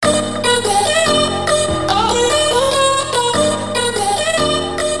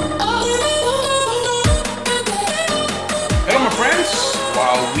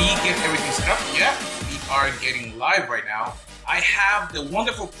have the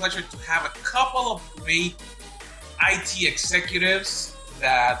wonderful pleasure to have a couple of great IT executives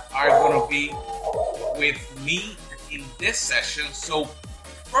that are going to be with me in this session. So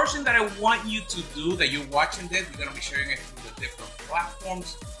first thing that I want you to do, that you're watching this, we're going to be sharing it through the different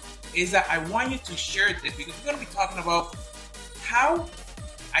platforms, is that I want you to share this because we're going to be talking about how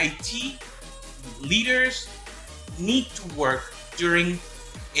IT leaders need to work during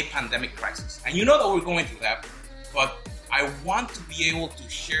a pandemic crisis. And you know that we're going through that, but I want to be able to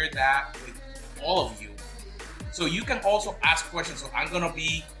share that with all of you. So you can also ask questions. So I'm going to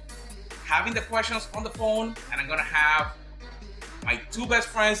be having the questions on the phone, and I'm going to have my two best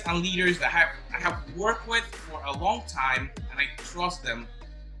friends and leaders that I have worked with for a long time, and I trust them.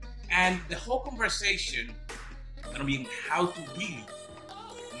 And the whole conversation is going to be how to really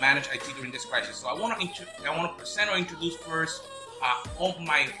manage IT during this crisis. So I want to present or introduce first. On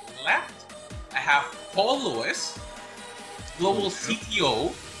my left, I have Paul Lewis, Global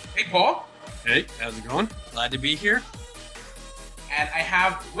CTO. Hey, Paul. Hey, how's it going? Glad to be here. And I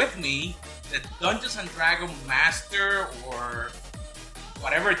have with me the Dungeons and Dragons Master, or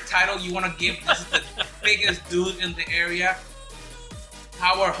whatever title you want to give. This is the biggest dude in the area,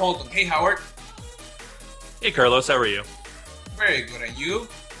 Howard Holton. Hey, Howard. Hey, Carlos. How are you? Very good. And you?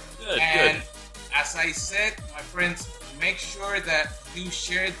 Good, and good. As I said, my friends, make sure that you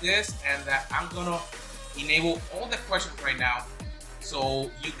share this and that I'm going to enable all the questions right now so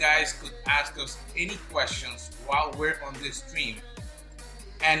you guys could ask us any questions while we're on this stream.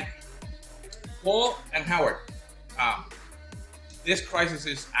 And Paul and Howard, this crisis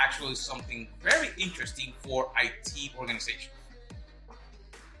is actually something very interesting for IT organizations.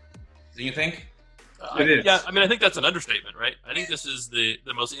 Do you think? It is. Yeah, I mean, I think that's an understatement, right? I think this is the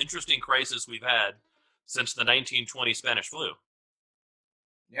most interesting crisis we've had since the 1920 Spanish flu.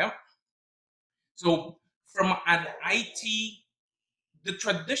 Yeah. So from an IT, the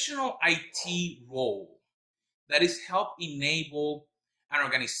traditional IT role that is help enable an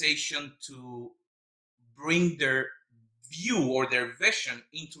organization to bring their view or their vision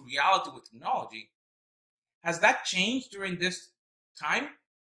into reality with technology, has that changed during this time?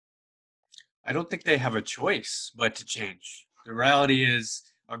 I don't think they have a choice but to change. The reality is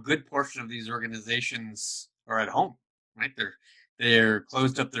a good portion of these organizations are at home, right? They're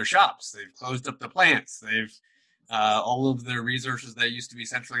closed up their shops. They've closed up the plants. They've all of their resources that used to be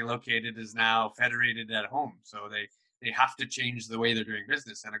centrally located is now federated at home. So they have to change the way they're doing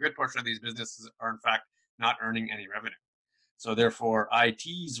business. And a good portion of these businesses are in fact not earning any revenue. So therefore,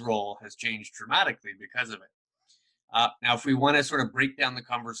 IT's role has changed dramatically because of it. Now, if we want to sort of break down the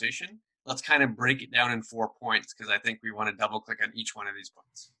conversation, let's kind of break it down in 4 points because I think we want to double click on each one of these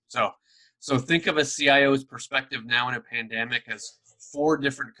points. So think of a CIO's perspective now in a pandemic as 4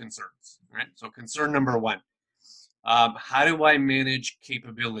 different concerns, right? So concern number 1, how do I manage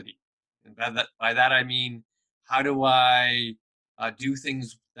capability? And by that I mean, how do I do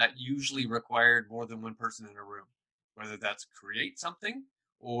things that usually required more than one person in a room, whether that's create something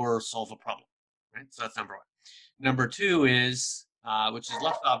or solve a problem, right? So that's number 1. Number 2 is, which is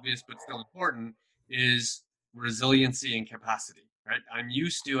less obvious but still important, is resiliency and capacity, right? I'm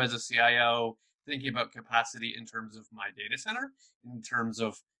used to, as a CIO, thinking about capacity in terms of my data center, in terms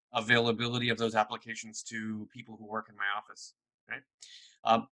of availability of those applications to people who work in my office,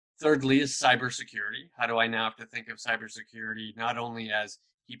 right? Thirdly is cybersecurity. How do I now have to think of cybersecurity not only as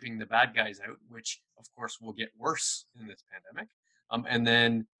keeping the bad guys out, which of course will get worse in this pandemic, and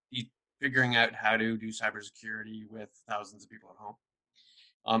then figuring out how to do cybersecurity with thousands of people at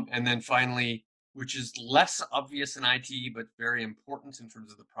home. And then finally, which is less obvious in IT, but very important in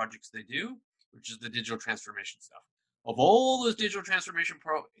terms of the projects they do, which is the digital transformation stuff. Of all those digital transformation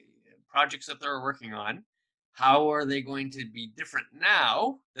projects that they're working on, how are they going to be different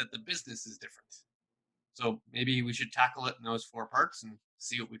now that the business is different? So maybe we should tackle it in those 4 parts and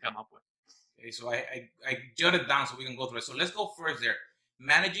see what we come up with. Okay, so I jotted down so we can go through it. So let's go first there.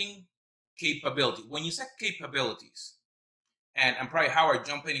 Managing capability. When you say capabilities, and I'm probably Howard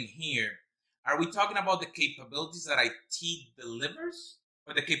jumping in here, are we talking about the capabilities that IT delivers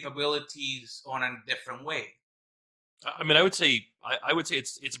or the capabilities on a different way? I mean, I would say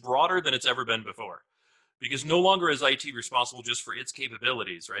it's broader than it's ever been before, because no longer is IT responsible just for its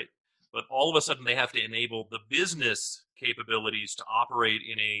capabilities, right? But all of a sudden they have to enable the business capabilities to operate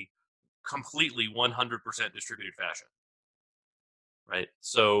in a completely 100% distributed fashion. Right.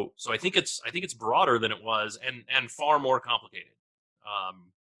 So I think it's broader than it was and far more complicated.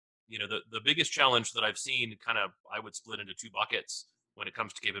 The biggest challenge that I've seen I would split into 2 buckets when it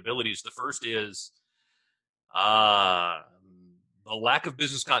comes to capabilities. The first is the lack of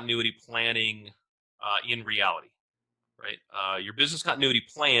business continuity planning in reality. right? Your business continuity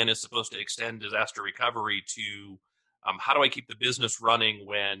plan is supposed to extend disaster recovery to how do I keep the business running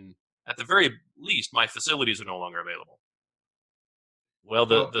when, at the very least, my facilities are no longer available. Well,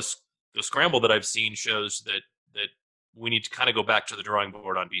 the scramble that I've seen shows that we need to kind of go back to the drawing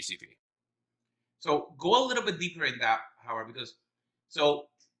board on BCP. So go a little bit deeper in that, Howard, because so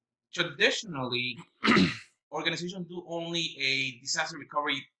traditionally organizations do only a disaster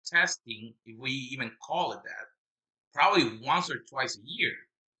recovery testing, if we even call it that, probably once or twice a year.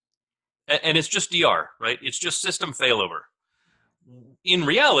 And it's just DR, right? It's just system failover. In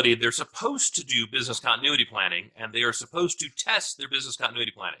reality, they're supposed to do business continuity planning, and they are supposed to test their business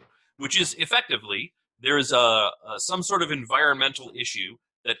continuity planning, which is effectively there is some sort of environmental issue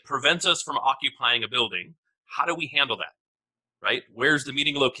that prevents us from occupying a building. How do we handle that, right? Where's the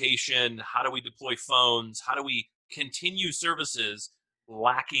meeting location? How do we deploy phones? How do we continue services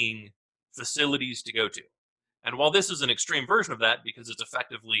lacking facilities to go to? And while this is an extreme version of that, because it's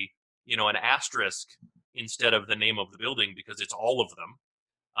effectively, an asterisk instead of the name of the building, because it's all of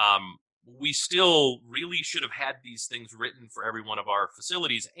them, we still really should have had these things written for every one of our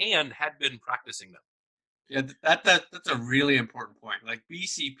facilities and had been practicing them. Yeah, that's a really important point. Like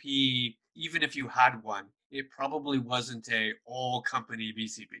BCP, even if you had one, it probably wasn't a all-company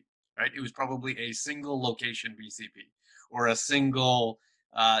BCP, right? It was probably a single location BCP, or a single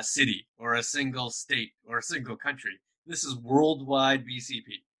city, or a single state, or a single country. This is worldwide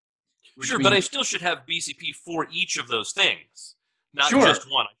BCP. Sure, but I still should have BCP for each of those things, not Sure. just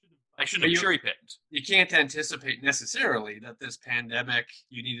one. I shouldn't have cherry-picked. You can't anticipate necessarily that this pandemic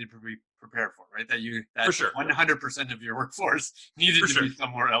you needed to be prepared for, right? That For sure. 100% of your workforce needed to be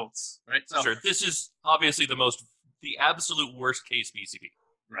somewhere else, right? So, sure, this is obviously the absolute worst case BCP.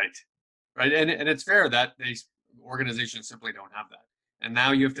 Right, and it's fair that organizations simply don't have that. And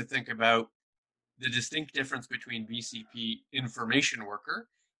now you have to think about the distinct difference between BCP information worker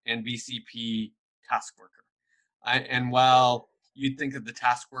and BCP task worker. And while you'd think that the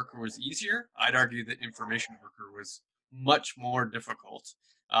task worker was easier, I'd argue that information worker was much more difficult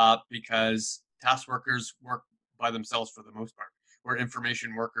because task workers work by themselves for the most part, where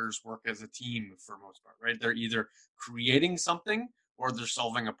information workers work as a team for most part, right? They're either creating something or they're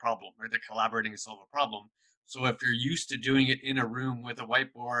solving a problem, right? They're collaborating to solve a problem. So if you're used to doing it in a room with a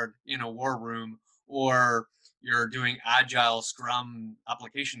whiteboard in a war room, or you're doing agile Scrum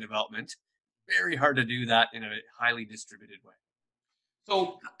application development, very hard to do that in a highly distributed way.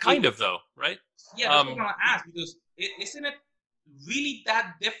 So kind of though, right? Yeah, that's what I'm gonna ask, because isn't it really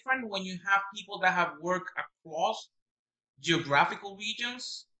that different when you have people that have worked across geographical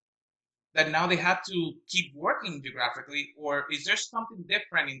regions that now they have to keep working geographically, or is there something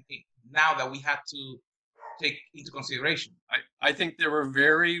different now that we have to take into consideration? I think there were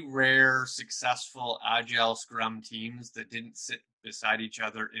very rare successful agile Scrum teams that didn't sit beside each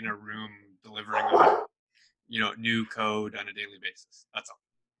other in a room delivering new code on a daily basis. That's all.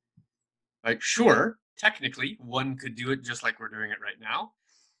 Like, sure, technically one could do it just like we're doing it right now.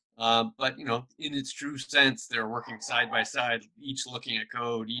 But in its true sense, they're working side by side, each looking at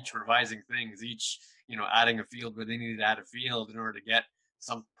code, each revising things, each adding a field where they needed to add a field in order to get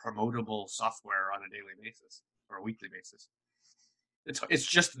some promotable software on a daily basis or a weekly basis. It's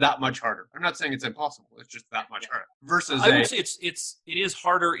just that much harder. I'm not saying it's impossible. It's just that much harder. Versus, I would say it is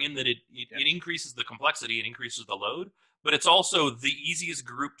harder in that it increases the complexity, it increases the load, but it's also the easiest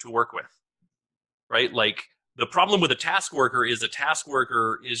group to work with, right? Like, the problem with a task worker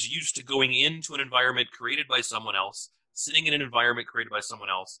is used to going into an environment created by someone else, sitting in an environment created by someone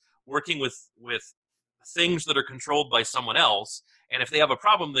else, working with things that are controlled by someone else. And if they have a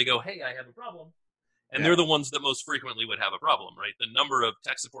problem, they go, hey, I have a problem. And they're the ones that most frequently would have a problem, right? The number of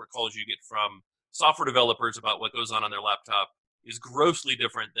tech support calls you get from software developers about what goes on their laptop is grossly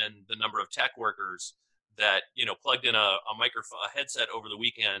different than the number of tech workers that, plugged in a headset over the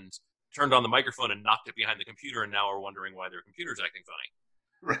weekend, turned on the microphone and knocked it behind the computer, and now are wondering why their computer's acting funny.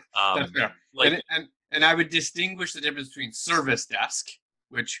 Right. That's fair. And I would distinguish the difference between service desk,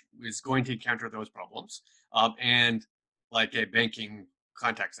 which is going to encounter those problems, and like a banking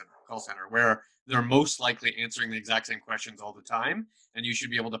contact center, call center, where they're most likely answering the exact same questions all the time. And you should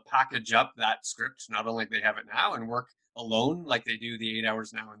be able to package up that script, not only like they have it now, and work alone like they do the 8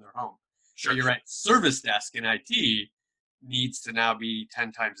 hours now in their home. Sure. So you're right. Service desk in IT needs to now be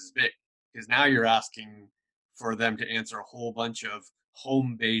 10 times as big, because now you're asking for them to answer a whole bunch of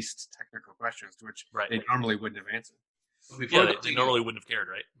home-based technical questions to which they normally wouldn't have answered. They normally wouldn't have cared,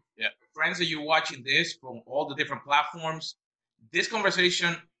 right? Yeah. Friends, that you're watching this from all the different platforms, this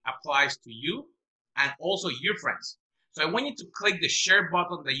conversation applies to you and also your friends. So I want you to click the share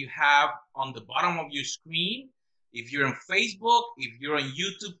button that you have on the bottom of your screen If you're on Facebook, if you're on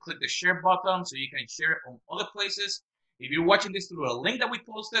YouTube, click the share button so you can share it on other places. If you're watching this through a link that we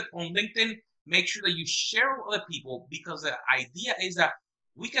posted on LinkedIn, make sure that you share with other people, because the idea is that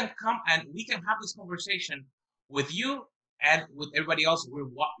we can come and we can have this conversation with you and with everybody else.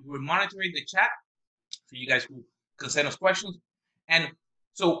 We're monitoring the chat for you guys who can send us questions. And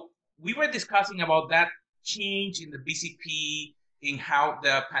so we were discussing about that change in the BCP, in how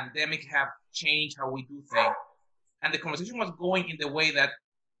the pandemic have changed how we do things. And the conversation was going in the way that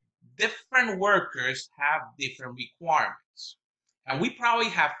different workers have different requirements. And we probably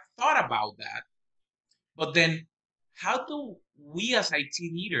have thought about that. But then how do we as IT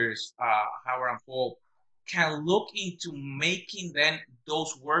leaders, Howard and Paul, can look into making then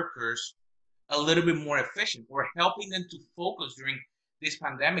those workers a little bit more efficient, or helping them to focus during this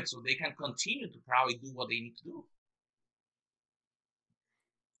pandemic so they can continue to probably do what they need to do?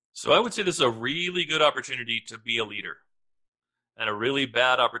 So I would say this is a really good opportunity to be a leader and a really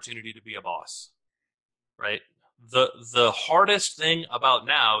bad opportunity to be a boss, right? The hardest thing about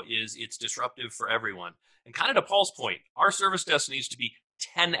now is it's disruptive for everyone. And kind of to Paul's point, our service desk needs to be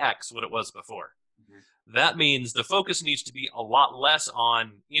 10x what it was before. Mm-hmm. That means the focus needs to be a lot less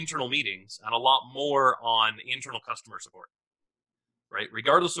on internal meetings and a lot more on internal customer support, right?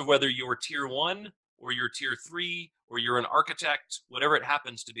 Regardless of whether you're tier 1 or you're tier 3 or you're an architect, whatever it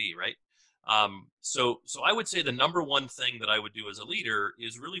happens to be, right? So I would say the number one thing that I would do as a leader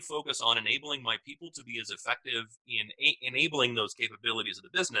is really focus on enabling my people to be as effective in enabling those capabilities of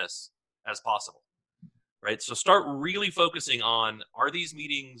the business as possible, right? So start really focusing on, are these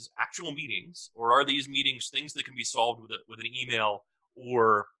meetings actual meetings, or are these meetings things that can be solved with an email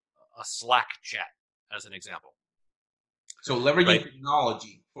or a Slack chat, as an example? So leveraging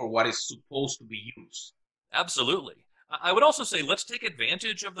technology for what is supposed to be used. Absolutely. I would also say let's take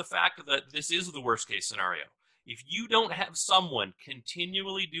advantage of the fact that this is the worst case scenario. If you don't have someone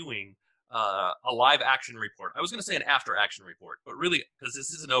continually doing a live action report, I was going to say an after action report, but really, because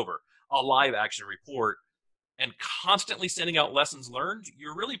this isn't over, a live action report, and constantly sending out lessons learned,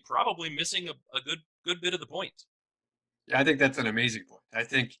 you're really probably missing a good bit of the point. Yeah, I think that's an amazing point. I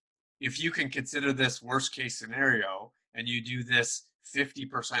think if you can consider this worst case scenario and you do this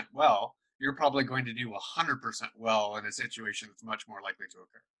 50% well, you're probably going to do 100% well in a situation that's much more likely to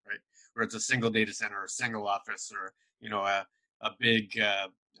occur, right? Where it's a single data center, or a single office, or a big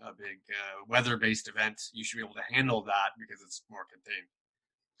weather-based event. You should be able to handle that because it's more contained.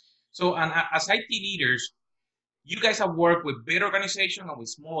 So, and as IT leaders, you guys have worked with big organizations and with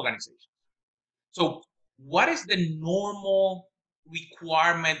small organizations. So, what is the normal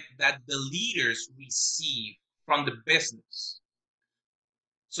requirement that the leaders receive from the business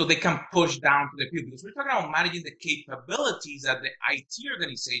so they can push down to the people? Because we're talking about managing the capabilities that the IT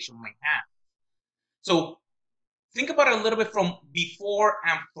organization might have. So think about it a little bit from before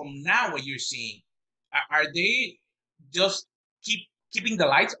and from now, what you're seeing. Are they just keeping the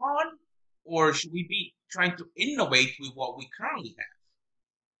lights on, or should we be trying to innovate with what we currently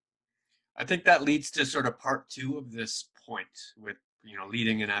have? I think that leads to sort of part 2 of this point with,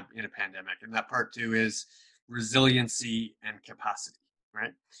 leading in a pandemic. And that part 2 is resiliency and capacity.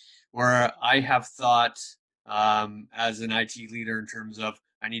 Right? Where I have thought as an IT leader in terms of,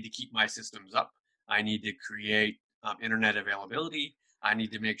 I need to keep my systems up. I need to create internet availability. I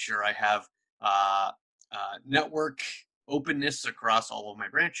need to make sure I have network openness across all of my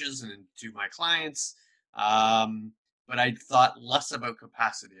branches and to my clients. But I thought less about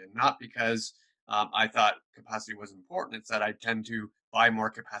capacity, and not because I thought capacity was important. It's that I tend to buy more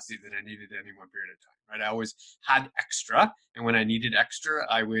capacity than I needed at any one period of time. Right? I always had extra, and when I needed extra,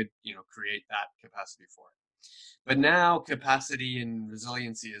 I would, create that capacity for it. But now capacity and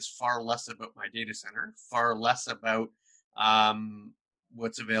resiliency is far less about my data center, far less about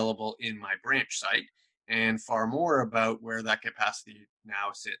what's available in my branch site, and far more about where that capacity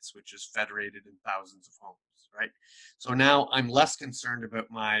now sits, which is federated in thousands of homes, right? So now I'm less concerned about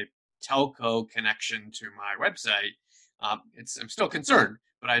my telco connection to my website. I'm still concerned,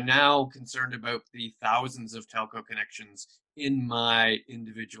 but I'm now concerned about the thousands of telco connections in my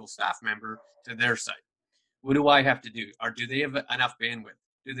individual staff member to their site. What do I have to do? Or do they have enough bandwidth?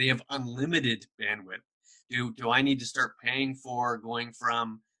 Do they have unlimited bandwidth? Do I need to start paying for going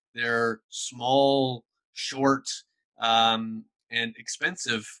from their small, short, and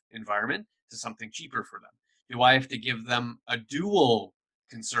expensive environment to something cheaper for them? Do I have to give them a dual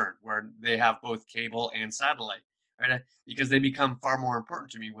concern where they have both cable and satellite? Right? Because they become far more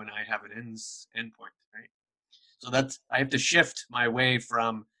important to me when I have an endpoint, right? So I have to shift my way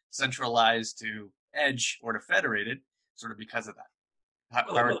from centralized to edge or to federated, sort of because of that.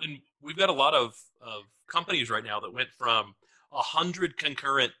 And we've got a lot of companies right now that went from 100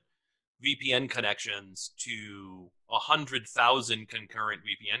 concurrent VPN connections to 100,000 concurrent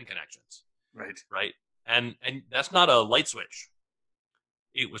VPN connections. Right. And that's not a light switch.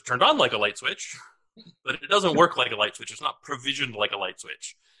 It was turned on like a light switch, but it doesn't work like a light switch. It's not provisioned like a light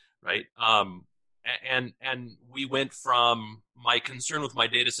switch. Right. And we went from, my concern with my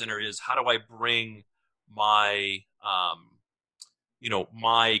data center is, how do I bring my,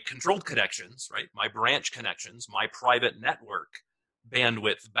 my controlled connections, right? My branch connections, my private network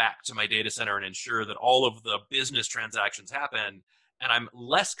bandwidth back to my data center and ensure that all of the business transactions happen. And I'm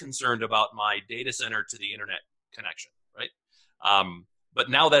less concerned about my data center to the internet connection, right? But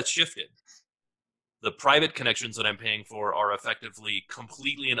now that's shifted. The private connections that I'm paying for are effectively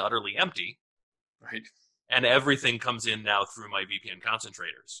completely and utterly empty. Right. And everything comes in now through my VPN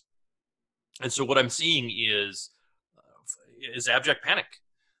concentrators. And so what I'm seeing is abject panic,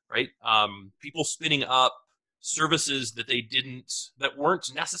 right? People spinning up services that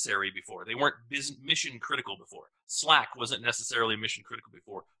weren't necessary before. They weren't mission critical before. Slack wasn't necessarily mission critical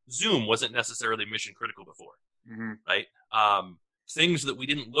before. Zoom wasn't necessarily mission critical before, right? Things that we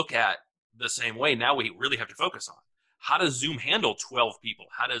didn't look at the same way, now we really have to focus on. How does Zoom handle 12 people?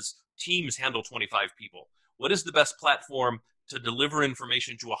 How does Teams handle 25 people? What is the best platform to deliver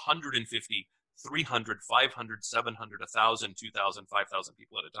information to 150, 300, 500, 700, 1,000, 2,000, 5,000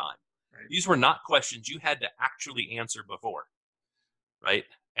 people at a time? Right. These were not questions you had to actually answer before, right?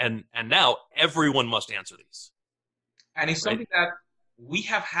 And now everyone must answer these. And it's something that we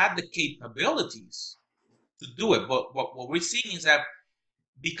have had the capabilities to do it, but what we're seeing is that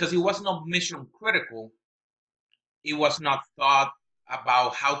because it was not mission critical, it was not thought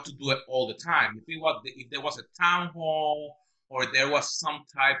about how to do it all the time. If there was a town hall, or there was some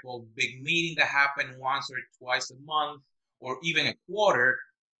type of big meeting that happened once or twice a month, or even a quarter,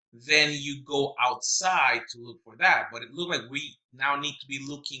 then you go outside to look for that. But it looked like we now need to be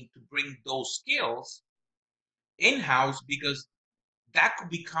looking to bring those skills in-house, because that could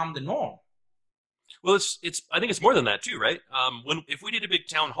become the norm. Well, I think it's more than that too, right? If we did a big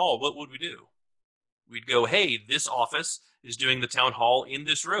town hall, what would we do? We'd go, hey, this office is doing the town hall in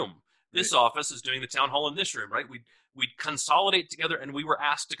this room. This office is doing the town hall in this room, right? We'd consolidate together, and we were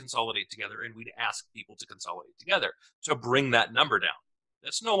asked to consolidate together, and we'd ask people to consolidate together to bring that number down.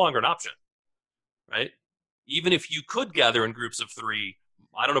 That's no longer an option, right? Even if you could gather in groups of 3,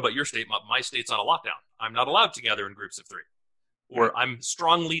 I don't know about your state, my state's on a lockdown. I'm not allowed to gather in groups of 3. Or I'm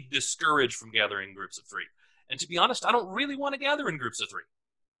strongly discouraged from gathering in groups of 3. And to be honest, I don't really want to gather in groups of 3.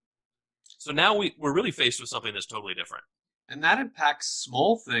 So now we're really faced with something that's totally different. And that impacts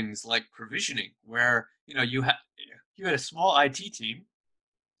small things like provisioning, where you had a small IT team.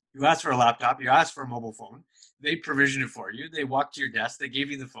 You asked for a laptop, you asked for a mobile phone. They provision it for you. They walk to your desk. They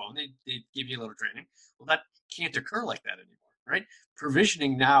gave you the phone. They give you a little training. Well, that can't occur like that anymore, right?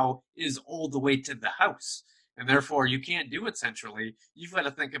 Provisioning now is all the way to the house. And therefore, you can't do it centrally. You've got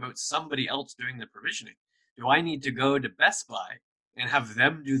to think about somebody else doing the provisioning. Do I need to go to Best Buy and have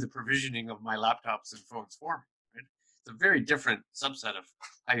them do the provisioning of my laptops and phones for me? Right? It's a very different subset of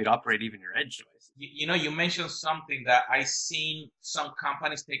how you'd operate even your edge device. You mentioned something that I seen some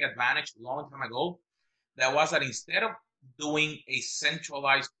companies take advantage a long time ago. That was that instead of doing a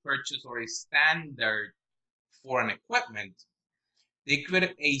centralized purchase or a standard for an equipment, they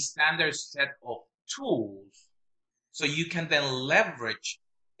created a standard set of tools so you can then leverage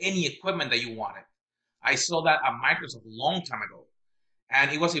any equipment that you wanted. I saw that at Microsoft a long time ago.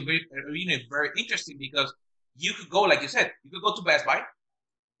 And it was very interesting, because you could go, like you said, you could go to Best Buy,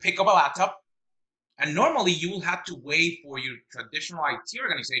 pick up a laptop, and normally you will have to wait for your traditional IT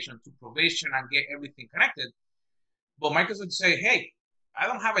organization to provision and get everything connected. But Microsoft would say, hey, I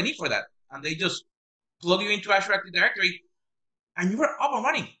don't have a need for that. And they just plug you into Azure Active Directory, and you were up and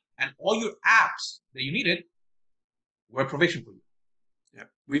running. And all your apps that you needed were provisioned for you. Yeah,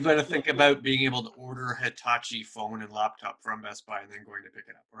 we've got to think about being able to order a Hitachi phone and laptop from Best Buy and then going to pick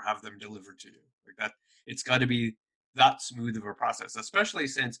it up, or have them delivered to you. Like that, it's got to be that smooth of a process, especially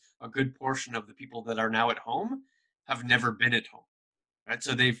since a good portion of the people that are now at home have never been at home, right?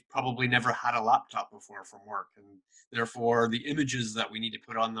 So they've probably never had a laptop before from work, and therefore the images that we need to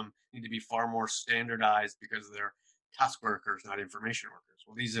put on them need to be far more standardized, because they're task workers, not information workers.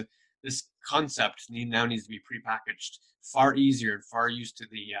 Well, this concept now needs to be prepackaged far easier and far used to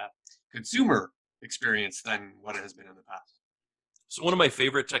the consumer experience than what it has been in the past. So one of my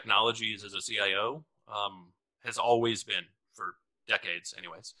favorite technologies as a CIO has always been, for decades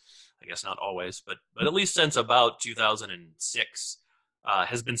anyways, I guess not always, but at least since about 2006,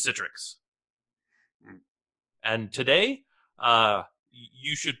 has been Citrix. And today,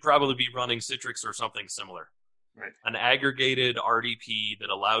 you should probably be running Citrix or something similar. Right. An aggregated RDP that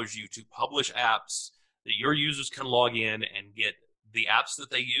allows you to publish apps that your users can log in and get the apps that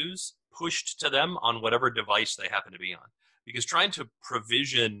they use pushed to them on whatever device they happen to be on. Because trying to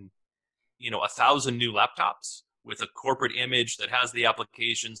provision, 1,000 new laptops with a corporate image that has the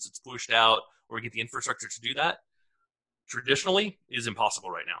applications that's pushed out, or get the infrastructure to do that, traditionally is impossible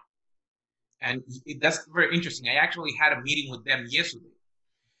right now. And that's very interesting. I actually had a meeting with them yesterday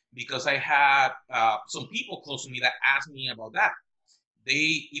because I had some people close to me that asked me about that.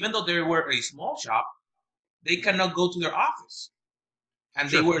 They, even though they were a small shop, they cannot go to their office. And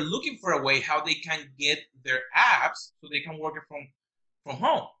They were looking for a way how they can get their apps so they can work it from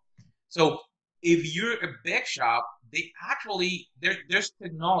home. So if you're a big shop, they actually, there's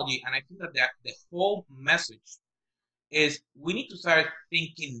technology. And I think that the whole message is we need to start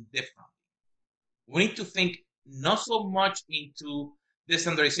thinking differently. We need to think not so much into the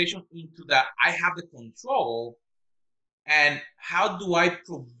standardization, into that I have the control and how do I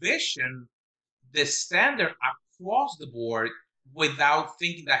provision the standard across the board without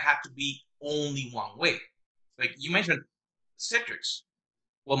thinking that had to be only one way. Like you mentioned Citrix.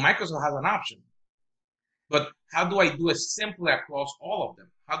 Well, Microsoft has an option. But how do I do it simply across all of them?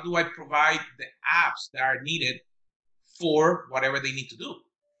 How do I provide the apps that are needed for whatever they need to do?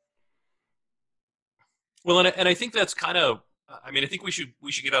 Well, and I think that's kind of, I think we should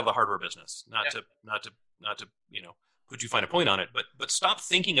get out of the hardware business, not to put too fine a point on it, but stop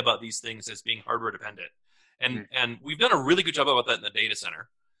thinking about these things as being hardware dependent. And we've done a really good job about that in the data center,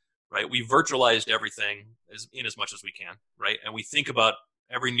 right? We virtualized everything as much as we can, right? And we think about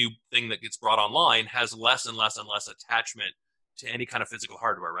every new thing that gets brought online has less and less and less attachment to any kind of physical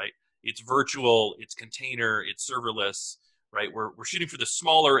hardware, right? It's virtual, it's container, it's serverless, right? We're shooting for the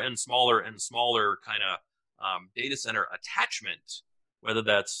smaller and smaller and smaller kind of data center attachment, whether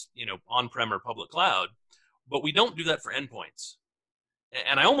that's on-prem or public cloud, but we don't do that for endpoints.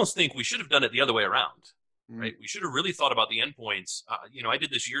 And I almost think we should have done it the other way around, right? We should have really thought about the endpoints. I did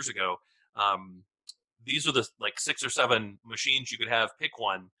this years ago. These are the 6 or 7 machines you could have. Pick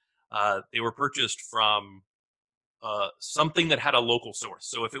one. They were purchased from something that had a local source.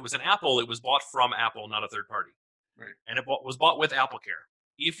 So if it was an Apple, it was bought from Apple, not a third party. Right. And it was bought with AppleCare.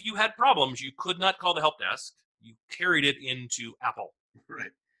 If you had problems, you could not call the help desk. You carried it into Apple. Right.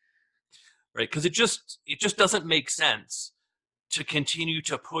 Right. Because it just doesn't make sense to continue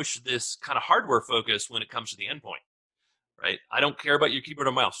to push this kind of hardware focus when it comes to the endpoint. Right. I don't care about your keyboard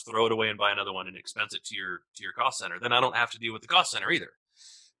and mouse. Throw it away and buy another one and expense it to your cost center. Then I don't have to deal with the cost center either.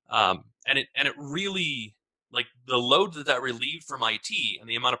 And it really, the load that relieved from IT and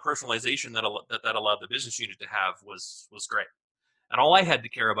the amount of personalization that allowed the business unit to have was great. And all I had to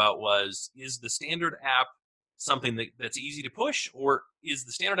care about was, is the standard app something that's easy to push, or is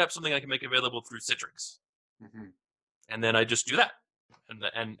the standard app something I can make available through Citrix? Mm-hmm. And then I just do that.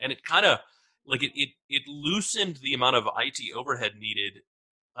 And it kind of, it loosened the amount of IT overhead needed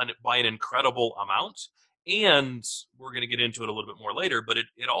by an incredible amount. And we're going to get into it a little bit more later, but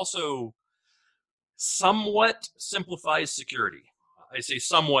it also somewhat simplifies security. I say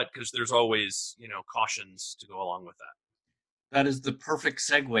somewhat because there's always, cautions to go along with that. That is the perfect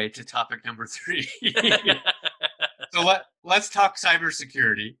segue to topic number 3. So let's talk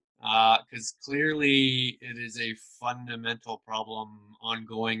cybersecurity, because clearly it is a fundamental problem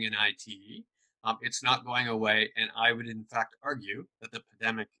ongoing in IT. It's not going away, and I would in fact argue that the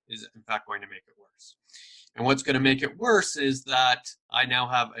pandemic is in fact going to make it worse. And what's going to make it worse is that I now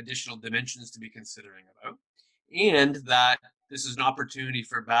have additional dimensions to be considering about, and that this is an opportunity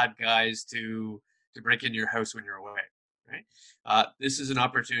for bad guys to break into your house when you're away. Right? This is an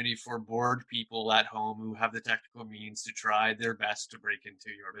opportunity for bored people at home who have the technical means to try their best to break into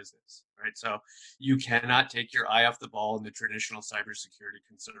your business. Right? So you cannot take your eye off the ball in the traditional cybersecurity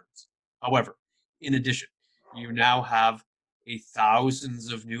concerns. However, in addition, you now have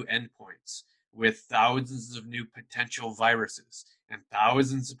thousands of new endpoints with thousands of new potential viruses and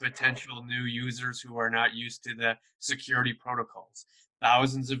thousands of potential new users who are not used to the security protocols.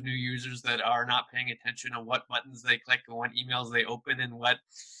 Thousands of new users that are not paying attention on what buttons they click and what emails they open and what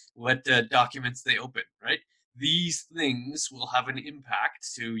documents they open, right? These things will have an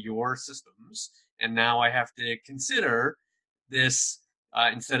impact to your systems. And now I have to consider this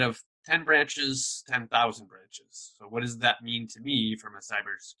instead of 10 branches, 10,000 branches. So what does that mean to me from a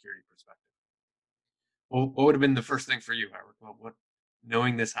cybersecurity perspective? Well, what would have been the first thing for you, Howard? Well, what,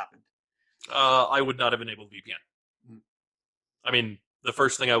 knowing this happened? I would not have enabled VPN. I mean, the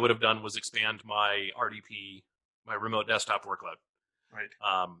first thing I would have done was expand my RDP, my remote desktop workload. Right.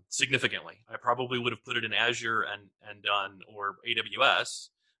 Significantly. I probably would have put it in Azure and done, or AWS,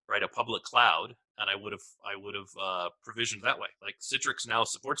 right, a public cloud, and I would have provisioned that way. Like Citrix now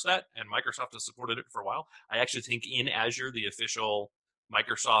supports that, and Microsoft has supported it for a while. I actually think in Azure, the official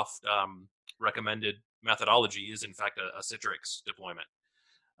Microsoft recommended methodology is in fact a Citrix deployment,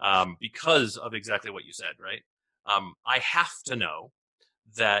 because of exactly what you said, right? I have to know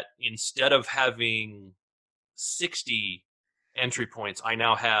that instead of having 60 entry points, I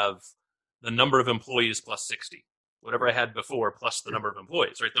now have the number of employees plus 60. Whatever I had before plus the number of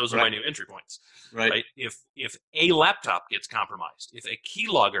employees, right? Those are my new entry points, right? If a laptop gets compromised, if a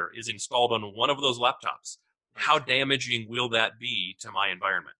keylogger is installed on one of those laptops, how damaging will that be to my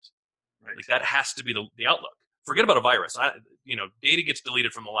environment? Right. Like that has to be the outlook. Forget about a virus. Data gets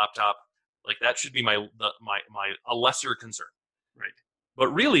deleted from the laptop. Like that should be my a lesser concern. Right. But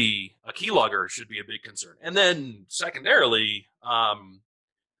really, a keylogger should be a big concern. And then secondarily, a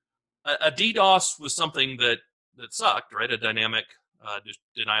DDoS was something that sucked, right? A dynamic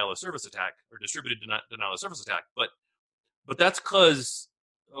denial of service attack or distributed denial of service attack. But that's because,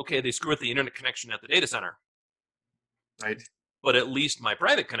 okay, they screw with the internet connection at the data center. Right. But at least my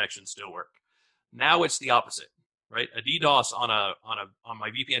private connections still work. Now it's the opposite, right? A DDoS on my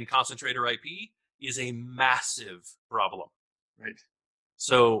VPN concentrator IP is a massive problem. Right.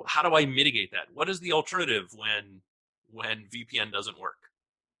 So how do I mitigate that? What is the alternative when VPN doesn't work?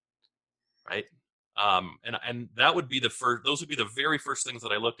 Right? And that would be those would be the very first things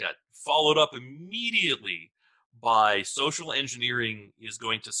that I looked at, followed up immediately by social engineering is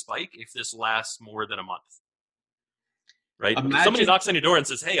going to spike if this lasts more than a month. Right? If somebody knocks on your door and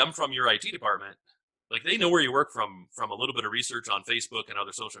says, "Hey, I'm from your IT department." Like they know where you work from a little bit of research on Facebook and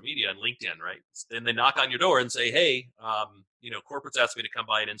other social media and LinkedIn, right? Then they knock on your door and say, "Hey, corporate's asked me to come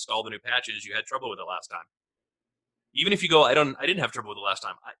by and install the new patches. You had trouble with it last time." Even if you go, I didn't have trouble with it last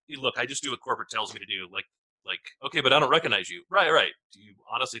time. I just do what corporate tells me to do. Like, okay, but I don't recognize you. Right. Do you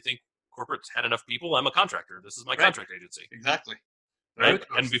honestly think corporate's had enough people? I'm a contractor. This is my contract agency. Exactly. Right.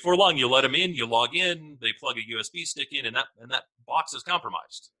 And before long, you let them in, you log in, they plug a USB stick in, and that box is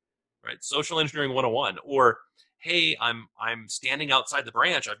compromised. Right. Social engineering 101. Or, hey, I'm standing outside the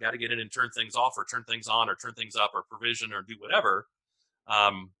branch. I've got to get in and turn things off or turn things on or turn things up or provision or do whatever.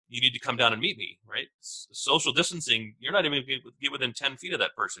 You need to come down and meet me, right? Social distancing, you're not even going to get within 10 feet of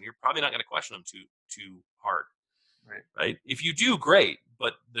that person. You're probably not going to question them too hard, right? If you do, great,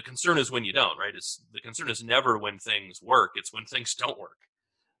 but the concern is when you don't, right? The concern is never when things work. It's when things don't work.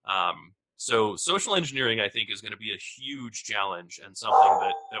 So social engineering, I think, is going to be a huge challenge and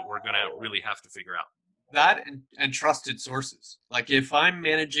something that we're going to really have to figure out. That and trusted sources. Like if I'm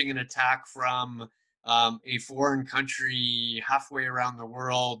managing an attack from a foreign country halfway around the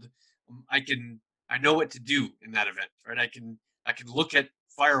world, I know what to do in that event, right? I can look at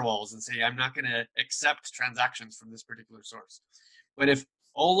firewalls and say I'm not going to accept transactions from this particular source. But if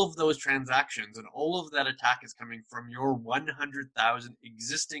all of those transactions and all of that attack is coming from your 100,000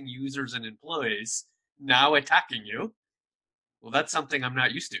 existing users and employees now attacking you, well, that's something I'm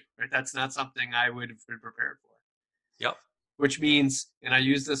not used to, right? That's not something I would have been prepared for. Yep. Which means, and I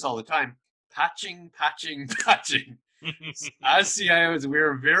use this all the time, patching. As CIOs,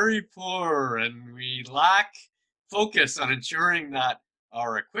 we're very poor and we lack focus on ensuring that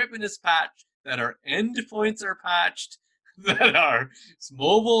our equipment is patched, that our endpoints are patched, that our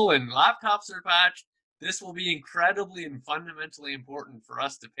mobile and laptops are patched. This will be incredibly and fundamentally important for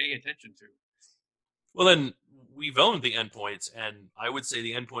us to pay attention to. Well, then we've owned the endpoints, and I would say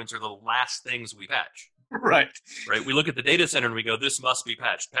the endpoints are the last things we patch. Right. We look at the data center and we go, this must be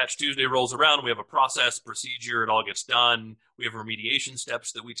patched. Patch Tuesday rolls around. We have a process, procedure. It all gets done. We have remediation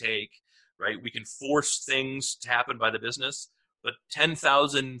steps that we take, right? We can force things to happen by the business. But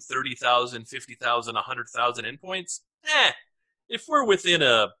 10,000, 30,000, 50,000, 100,000 endpoints, if we're within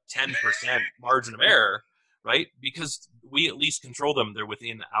a 10% margin of error, right? Because we at least control them. They're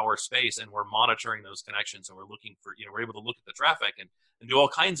within our space and we're monitoring those connections and we're looking for, we're able to look at the traffic and do all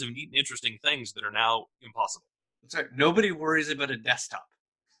kinds of neat and interesting things that are now impossible. That's right. Nobody worries about a desktop.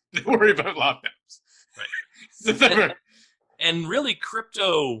 They worry about laptops. Right. And really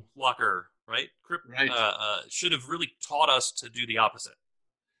CryptoLocker, right? Should have really taught us to do the opposite.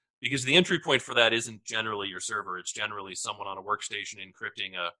 Because the entry point for that isn't generally your server. It's generally someone on a workstation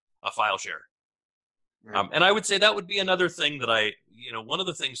encrypting a file share. Right. And I would say that would be another thing that one of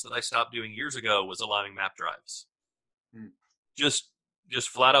the things that I stopped doing years ago was allowing map drives. Just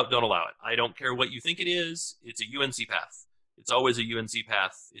flat out don't allow it. I don't care what you think it is. It's a UNC path. It's always a UNC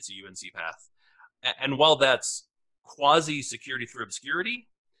path. It's a UNC path. And while that's quasi security through obscurity,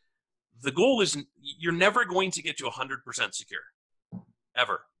 the goal is you're never going to get to 100% secure.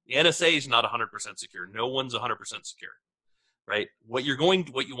 ever. The NSA is not 100% secure. No one's 100% secure, right? What you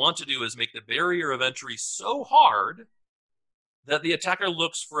want to do is make the barrier of entry so hard that the attacker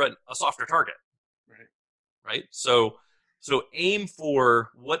looks for a softer target, right? So aim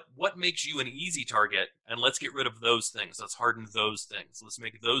for what makes you an easy target, and let's get rid of those things. Let's harden those things. Let's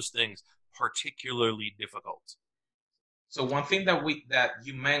make those things particularly difficult. So one thing that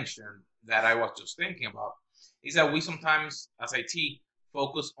you mentioned that I was just thinking about is that we sometimes, as IT,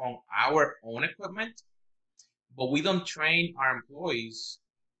 focus on our own equipment, but we don't train our employees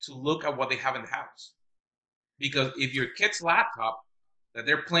to look at what they have in the house. Because if your kid's laptop that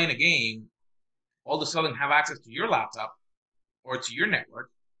they're playing a game, all of a sudden have access to your laptop or to your network,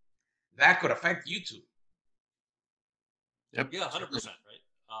 that could affect you too. Yep. Yeah, 100%, right?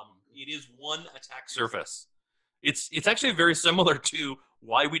 It is one attack surface. It's actually very similar to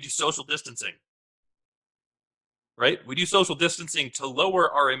why we do social distancing, right? We do social distancing to lower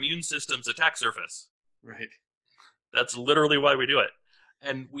our immune system's attack surface. Right. That's literally why we do it.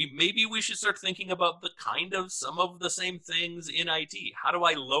 And maybe we should start thinking about some of the same things in IT. How do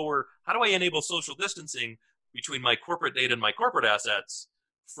I enable social distancing between my corporate data and my corporate assets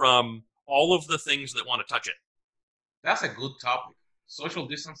from all of the things that want to touch it? That's a good topic. Social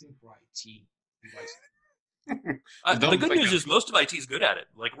distancing for IT devices. The good news is most of IT is good at it.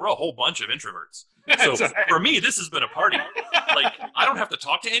 Like, we're a whole bunch of introverts. So for me, this has been a party. Like, I don't have to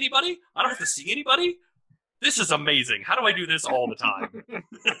talk to anybody. I don't have to see anybody. This is amazing. How do I do this all the time?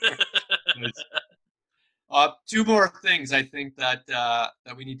 Two more things I think that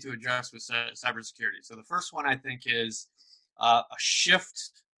we need to address with cybersecurity. So the first one I think is a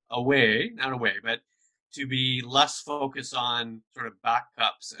shift away, not away, but to be less focused on sort of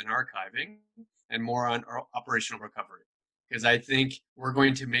backups and archiving and more on operational recovery. Because I think we're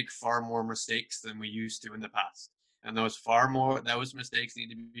going to make far more mistakes than we used to in the past. And those mistakes need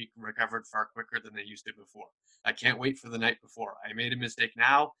to be recovered far quicker than they used to before. I can't wait for the night before. I made a mistake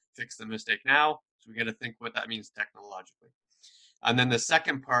now, fix the mistake now. So we got to think what that means technologically. And then the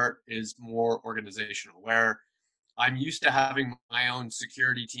second part is more organizational, where I'm used to having my own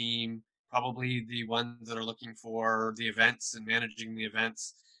security team, probably the ones that are looking for the events and managing the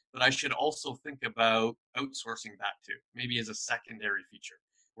events. But I should also think about outsourcing that too, maybe as a secondary feature,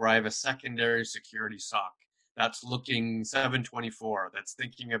 where I have a secondary security SOC that's looking 7/24, that's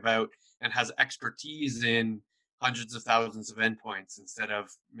thinking about and has expertise in hundreds of thousands of endpoints instead of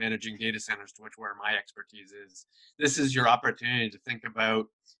managing data centers, to which where my expertise is. This is your opportunity to think about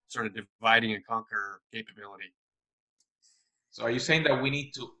sort of dividing and conquer capability. So are you saying that we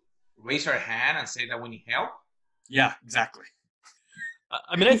need to raise our hand and say that we need help? Yeah, exactly.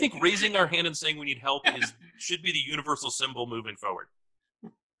 I mean, I think raising our hand and saying we need help should be the universal symbol moving forward.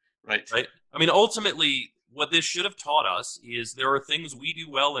 Right. I mean, ultimately, what this should have taught us is there are things we do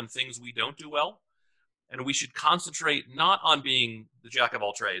well and things we don't do well. And we should concentrate not on being the jack of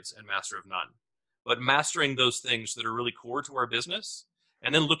all trades and master of none, but mastering those things that are really core to our business,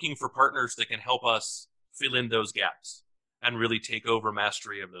 and then looking for partners that can help us fill in those gaps and really take over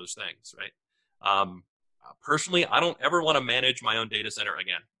mastery of those things, right? Personally, I don't ever want to manage my own data center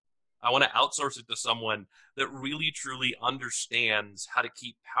again. I want to outsource it to someone that really, truly understands how to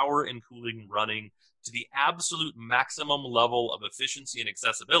keep power and cooling running to the absolute maximum level of efficiency and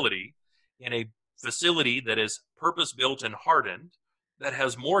accessibility in a facility that is purpose-built and hardened, that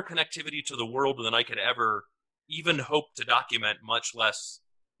has more connectivity to the world than I could ever even hope to document, much less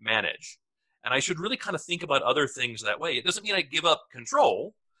manage. And I should really kind of think about other things that way. It doesn't mean I give up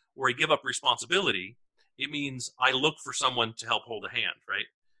control or I give up responsibility. It means I look for someone to help hold a hand, right?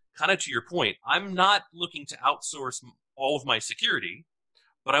 Kind of to your point, I'm not looking to outsource all of my security,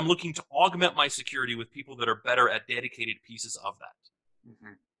 but I'm looking to augment my security with people that are better at dedicated pieces of that.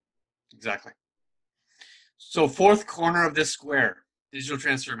 Mm-hmm. Exactly. So fourth corner of this square, digital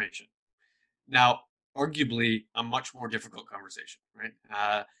transformation. Now, arguably a much more difficult conversation,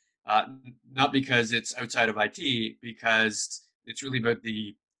 right? Not because it's outside of IT, because it's really about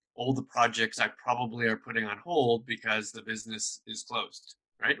all the projects I probably are putting on hold because the business is closed,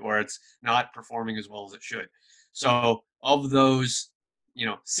 right? Or it's not performing as well as it should. So of those,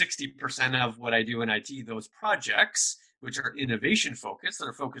 60% of what I do in IT, those projects, which are innovation focused, that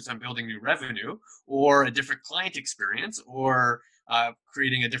are focused on building new revenue or a different client experience or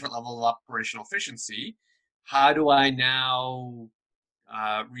creating a different level of operational efficiency, how do I now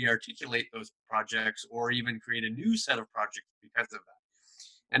re-articulate those projects or even create a new set of projects because of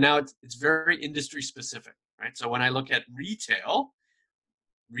that? And now it's very industry specific, right? So when I look at retail,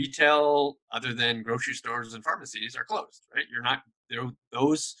 other than grocery stores and pharmacies, are closed, right?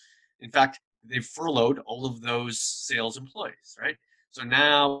 In fact, they've furloughed all of those sales employees, right? So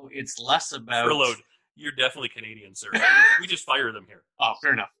now it's less about Furloughed. You're definitely Canadian, sir. We just fire them here. Oh,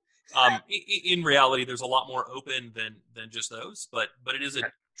 fair enough. In reality, there's a lot more open than just those, but it is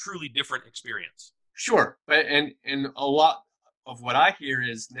a truly different experience. Sure, but and a lot of what I hear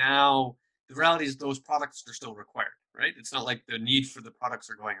is now the reality is those products are still required, right? It's not like the need for the products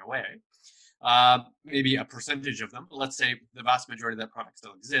are going away. Maybe a percentage of them, but let's say the vast majority of that product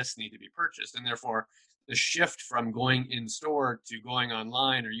still exists, need to be purchased, and therefore the shift from going in store to going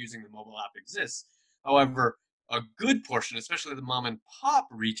online or using the mobile app exists. However, a good portion, especially the mom and pop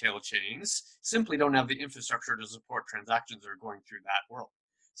retail chains, simply don't have the infrastructure to support transactions that are going through that world.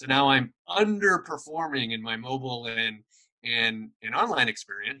 So now I'm underperforming in my mobile and online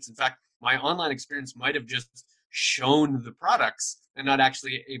experience. In fact, my online experience might have just shown the products and not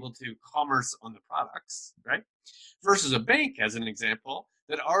actually able to commerce on the products, right? Versus a bank, as an example,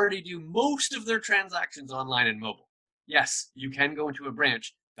 that already do most of their transactions online and mobile. Yes, you can go into a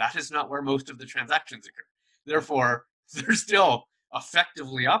branch. That is not where most of the transactions occur. Therefore, they're still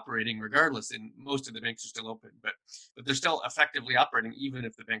effectively operating regardless, and most of the banks are still open, but they're still effectively operating even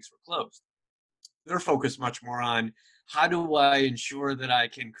if the banks were closed. They're focused much more on how do I ensure that I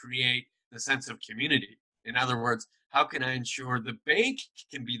can create the sense of community? In other words, how can I ensure the bank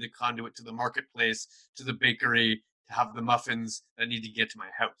can be the conduit to the marketplace, to the bakery, to have the muffins that need to get to my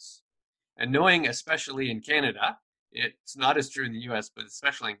house? And knowing, especially in Canada, it's not as true in the US, but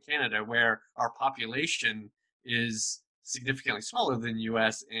especially in Canada, where our population is significantly smaller than the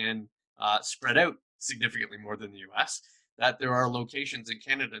US and spread out significantly more than the US, that there are locations in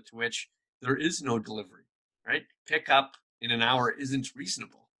Canada to which there is no delivery, right? Pickup in an hour isn't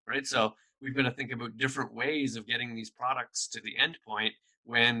reasonable, right? So we've got to think about different ways of getting these products to the end point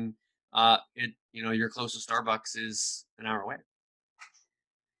when your closest Starbucks is an hour away.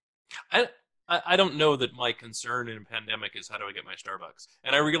 I don't know that my concern in a pandemic is how do I get my Starbucks,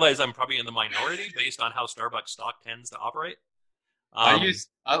 and I realize I'm probably in the minority based on how Starbucks stock tends to operate. I use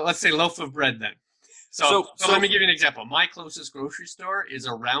let's say loaf of bread then. So let me give you an example. My closest grocery store is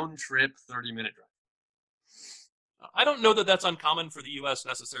a round trip 30-minute drive. I don't know that that's uncommon for the U.S.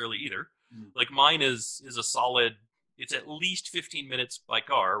 necessarily either. Like mine is a solid. It's at least 15 minutes by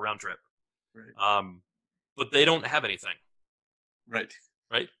car round trip. Right. But they don't have anything. Right.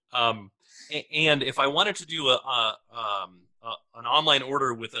 Right. And if I wanted to do an online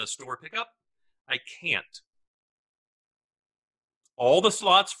order with a store pickup, I can't. All the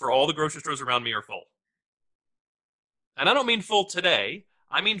slots for all the grocery stores around me are full. And I don't mean full today.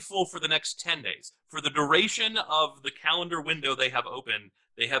 I mean full for the next 10 days. For the duration of the calendar window they have open,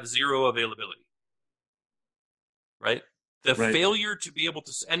 they have zero availability. Right? The failure to be able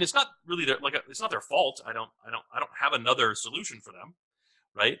to, and it's not really it's not their fault. I don't have another solution for them,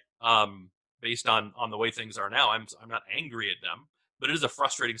 right? Based on the way things are now, I'm not angry at them, but it is a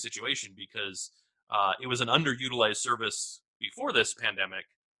frustrating situation because it was an underutilized service before this pandemic.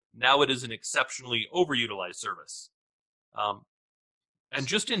 Now it is an exceptionally overutilized service. And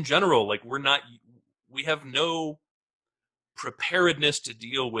just in general, like we have no preparedness to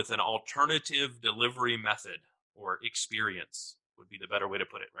deal with an alternative delivery method or experience would be the better way to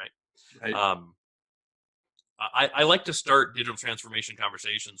put it, right? I like to start digital transformation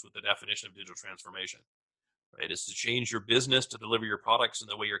conversations with the definition of digital transformation, right? It's to change your business to deliver your products in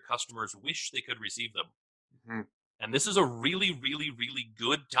the way your customers wish they could receive them. Mm-hmm. And this is a really, really, really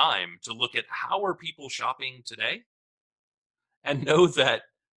good time to look at how are people shopping today and know that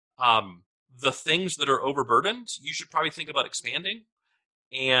the things that are overburdened, you should probably think about expanding.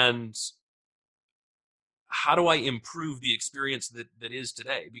 And how do I improve the experience that is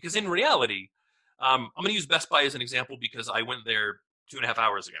today? Because in reality, I'm going to use Best Buy as an example because I went there 2.5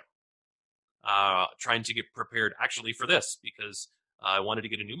 hours ago, trying to get prepared actually for this because I wanted to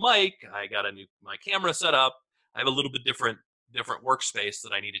get a new mic. I got my camera set up. I have a little bit different workspace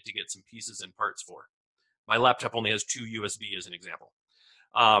that I needed to get some pieces and parts for. My laptop only has 2 USB as an example.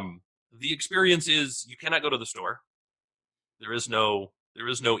 The experience is you cannot go to the store. There is no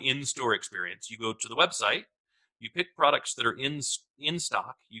in-store experience. You go to the website, you pick products that are in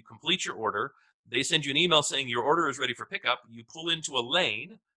stock, you complete your order, they send you an email saying your order is ready for pickup, you pull into a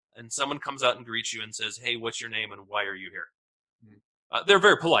lane, and someone comes out and greets you and says, hey, what's your name and why are you here? Mm-hmm. They're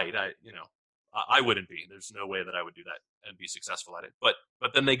very polite. I wouldn't be. There's no way that I would do that and be successful at it. But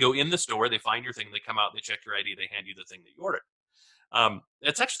then they go in the store, they find your thing, they come out, they check your ID, they hand you the thing that you ordered.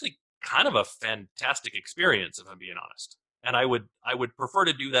 It's actually kind of a fantastic experience, if I'm being honest. And I would prefer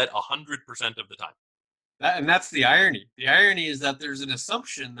to do that 100% of the time. And that's the irony. The irony is that there's an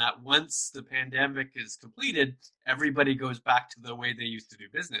assumption that once the pandemic is completed, everybody goes back to the way they used to do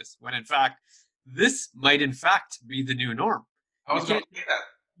business. When in fact, this might in fact be the new norm. I was going to say that.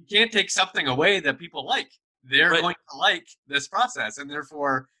 You can't take something away that people like. They're Right. going to like this process, and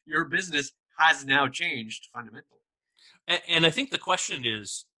therefore your business has now changed fundamentally. And I think the question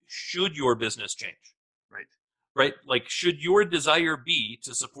is, should your business change? Right. Right? Like, should your desire be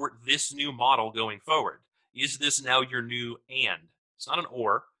to support this new model going forward? Is this now your new and? It's not an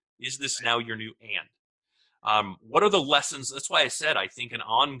or. Is this now your new and? What are the lessons? That's why I said I think an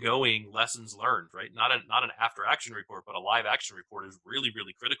ongoing lessons learned, right? Not an after action report, but a live action report is really,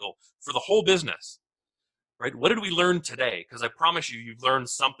 really critical for the whole business, right? What did we learn today? Because I promise you've learned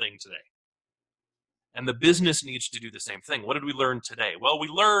something today. And the business needs to do the same thing. What did we learn today? Well, we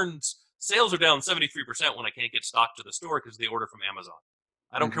learned sales are down 73% when I can't get stock to the store because they order from Amazon.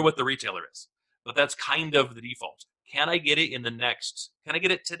 I don't care what the retailer is, but that's kind of the default. Can I get it can I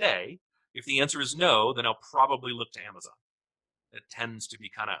get it today? If the answer is no, then I'll probably look to Amazon. It tends to be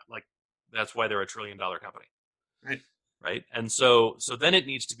kind of like, that's why they're $1 trillion company. Right. And so then it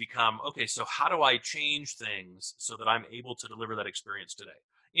needs to become, okay, so how do I change things so that I'm able to deliver that experience today?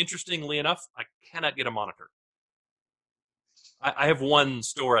 Interestingly enough, I cannot get a monitor. I have one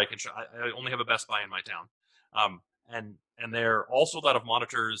store I can show. I only have a Best Buy in my town. And they're all sold out of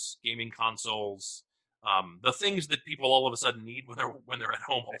monitors, gaming consoles, the things that people all of a sudden need when they're at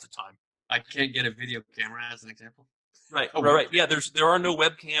home all the time. I can't get a video camera as an example. Right. Right. Yeah. There are no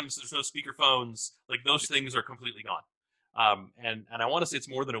webcams. There's no speakerphones. Like, those things are completely gone. And I want to say it's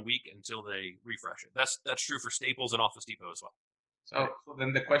more than a week until they refresh it. That's true for Staples and Office Depot as well. So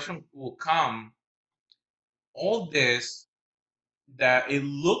then the question will come, all this that it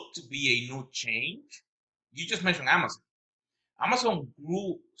looked to be a new change, you just mentioned Amazon. Amazon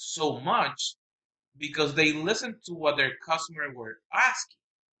grew so much because they listened to what their customers were asking.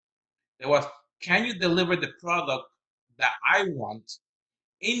 There was, can you deliver the product that I want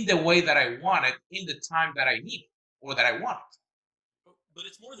in the way that I want it, in the time that I need it, or that I want it? But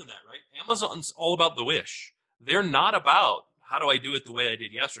it's more than that, right? Amazon's all about the wish. They're not about, how do I do it the way I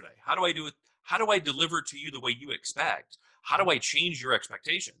did yesterday? How do I do it? How do I deliver to you the way you expect? How do I change your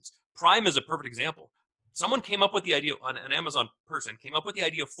expectations? Prime is a perfect example. Someone came up with the idea, an Amazon person came up with the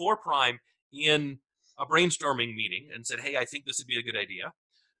idea for Prime in a brainstorming meeting and said, hey, I think this would be a good idea.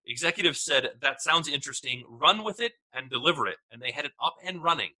 Executives said, that sounds interesting, run with it and deliver it. And they had it up and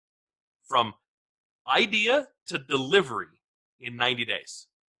running from idea to delivery in 90 days.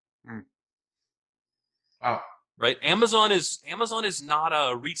 Wow. Right? Amazon is not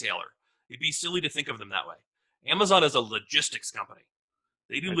a retailer. It'd be silly to think of them that way. Amazon is a logistics company.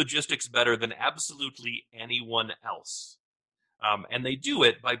 They do logistics better than absolutely anyone else. And they do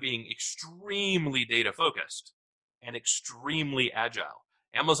it by being extremely data focused and extremely agile.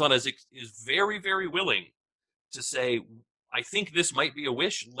 Amazon is very, very willing to say, I think this might be a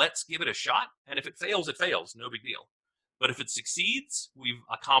wish. Let's give it a shot. And if it fails, it fails. No big deal. But if it succeeds, we've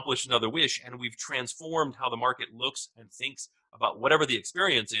accomplished another wish, and we've transformed how the market looks and thinks about whatever the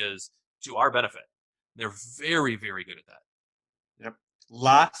experience is to our benefit. They're very, very good at that. Yep.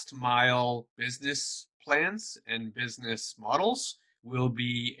 Last mile business plans and business models will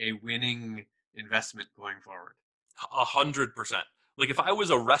be a winning investment going forward. 100%. Like, if I was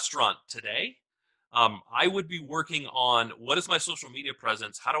a restaurant today, I would be working on, what is my social media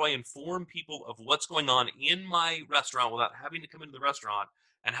presence? How do I inform people of what's going on in my restaurant without having to come into the restaurant?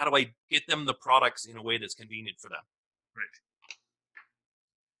 And how do I get them the products in a way that's convenient for them? Right.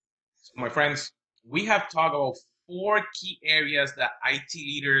 So, my friends, we have talked about 4 key areas that IT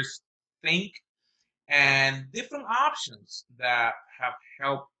leaders think and different options that have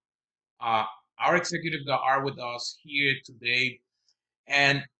helped our executives that are with us here today.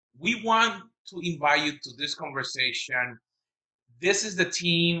 And we want to invite you to this conversation. This is the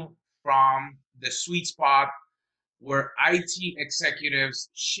team from the Sweet Spot, where IT executives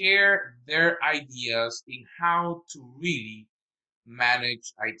share their ideas in how to really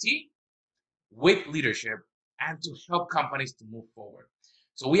manage IT with leadership and to help companies to move forward.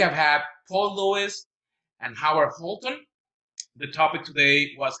 So we have had Paul Lewis and Howard Holton. The topic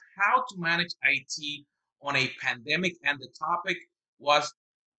today was how to manage IT on a pandemic, and the topic was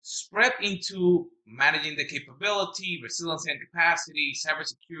spread into managing the capability, resiliency and capacity,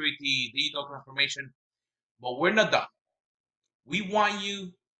 cybersecurity, digital transformation. But we're not done. We want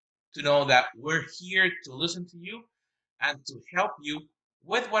you to know that we're here to listen to you and to help you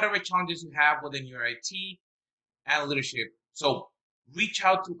with whatever challenges you have within your IT and leadership. So reach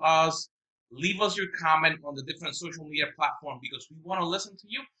out to us, leave us your comment on the different social media platforms, because we want to listen to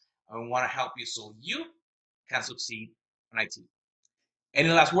you and we want to help you so you can succeed in IT. Any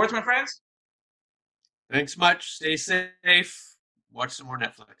last words, my friends? Thanks much. Stay safe. Watch some more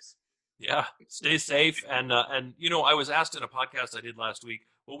Netflix. Yeah, stay safe. And I was asked in a podcast I did last week,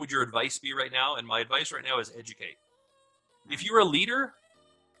 what would your advice be right now? And my advice right now is educate. If you're a leader,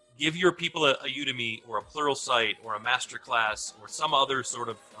 give your people a Udemy or a Pluralsight or a masterclass or some other sort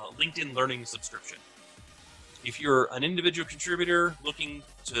of LinkedIn learning subscription. If you're an individual contributor looking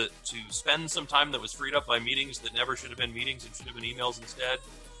to spend some time that was freed up by meetings that never should have been meetings and should have been emails instead,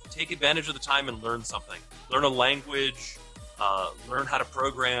 take advantage of the time and learn something. Learn a language, learn how to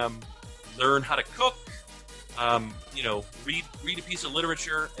program, learn how to cook, read a piece of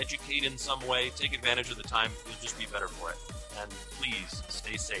literature, educate in some way, take advantage of the time. You'll just be better for it. And please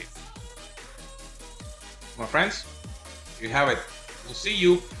stay safe. My friends, you have it. We'll see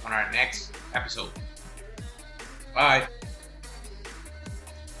you on our next episode. Bye.